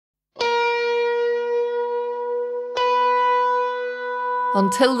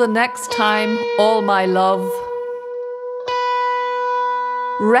Until the next time, all my love.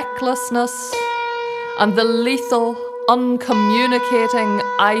 Recklessness and the lethal, uncommunicating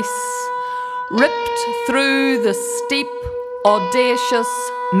ice ripped through the steep, audacious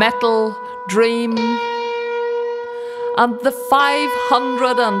metal dream, and the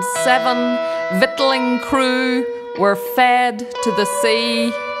 507 victualling crew were fed to the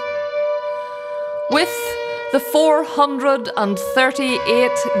sea with the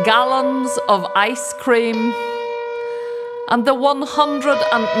 438 gallons of ice cream and the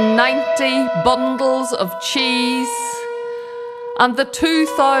 190 bundles of cheese and the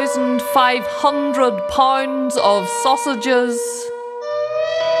 2,500 pounds of sausages.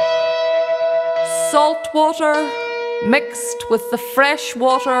 Salt water mixed with the fresh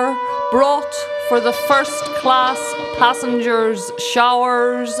water brought for the first class passengers'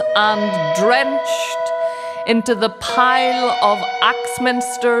 showers and drenched into the pile of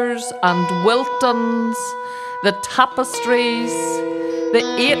Axminsters and Wiltons, the tapestries, the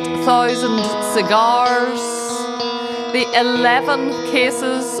 8,000 cigars, the 11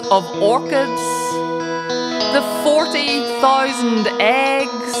 cases of orchids, the 40,000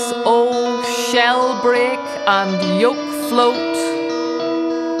 eggs, oh, shell break and yolk float.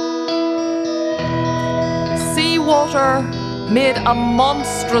 Seawater made a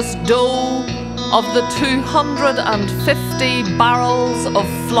monstrous dough of the 250 barrels of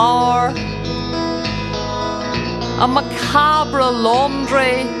flour, a macabre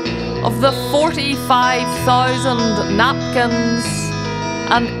laundry of the 45,000 napkins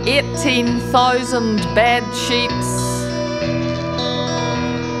and 18,000 bed sheets.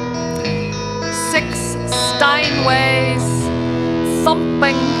 6 Steinways,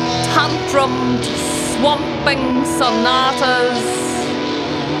 thumping, tantrumed, swamping sonatas,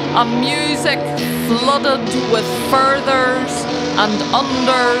 a music flooded with furthers and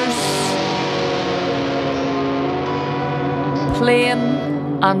unders, plain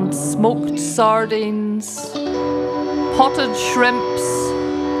and smoked sardines, potted shrimps,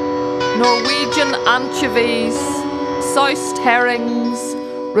 Norwegian anchovies, soused herrings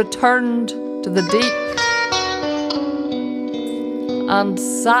returned to the deep, and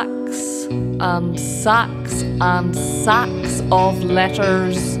sacks and sacks and sacks of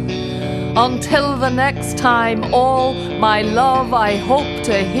letters. Until the next time, all my love, I hope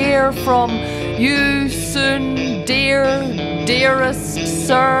to hear from you soon, dear, dearest,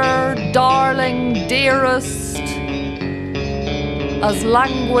 sir, darling, dearest. As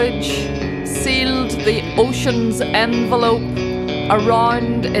language sealed the ocean's envelope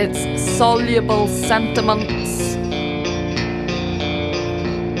around its soluble sentiments,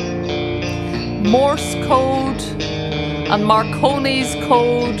 Morse code and Marconi's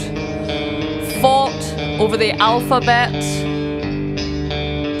code fought over the alphabet.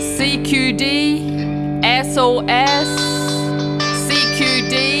 CQD, SOS,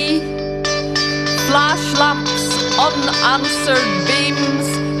 CQD, flash lamps, unanswered beams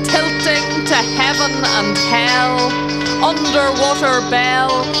tilting to heaven and hell, underwater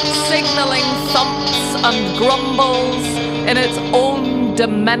bell signalling thumps and grumbles in its own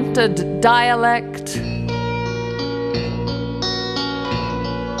demented dialect.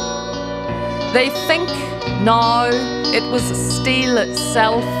 They think now it was steel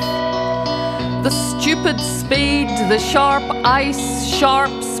itself. The stupid speed, the sharp ice,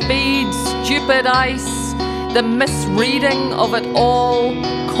 sharp speed, stupid ice, the misreading of it all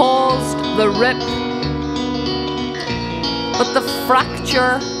caused the rip. But the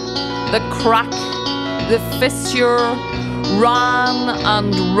fracture, the crack, the fissure ran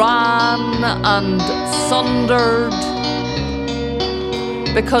and sundered,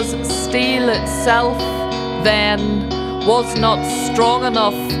 because steel itself then was not strong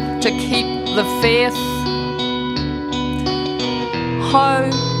enough to keep the faith. How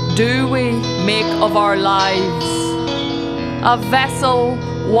do we make of our lives a vessel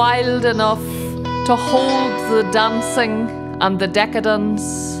wild enough to hold the dancing and the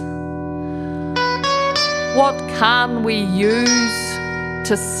decadence? What can we use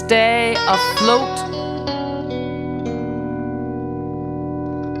to stay afloat